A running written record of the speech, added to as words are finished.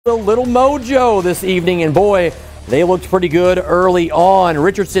A little mojo this evening, and boy, they looked pretty good early on.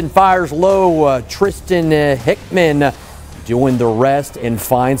 Richardson fires low. Tristan Hickman doing the rest and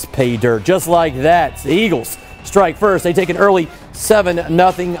finds pay dirt. Just like that, the Eagles strike first. They take an early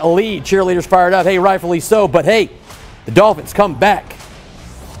 7-0 lead. Cheerleaders fired up. Hey, rightfully so, but hey, the Dolphins come back.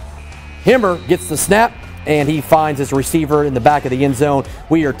 Himmer gets the snap, and he finds his receiver in the back of the end zone.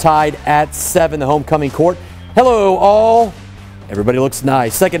 We are tied at 7, the homecoming court. Hello, all. Everybody looks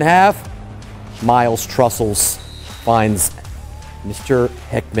nice. Second half, Miles Trussels finds Mr.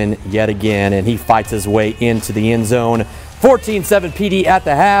 Hickman yet again, and he fights his way into the end zone. 14-7 PD at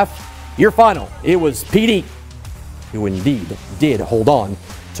the half. Your final, it was PD who indeed did hold on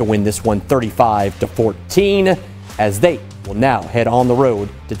to win this one 35-14, as they will now head on the road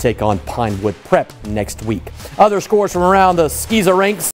to take on Pinewood Prep next week. Other scores from around the Skeeza ranks.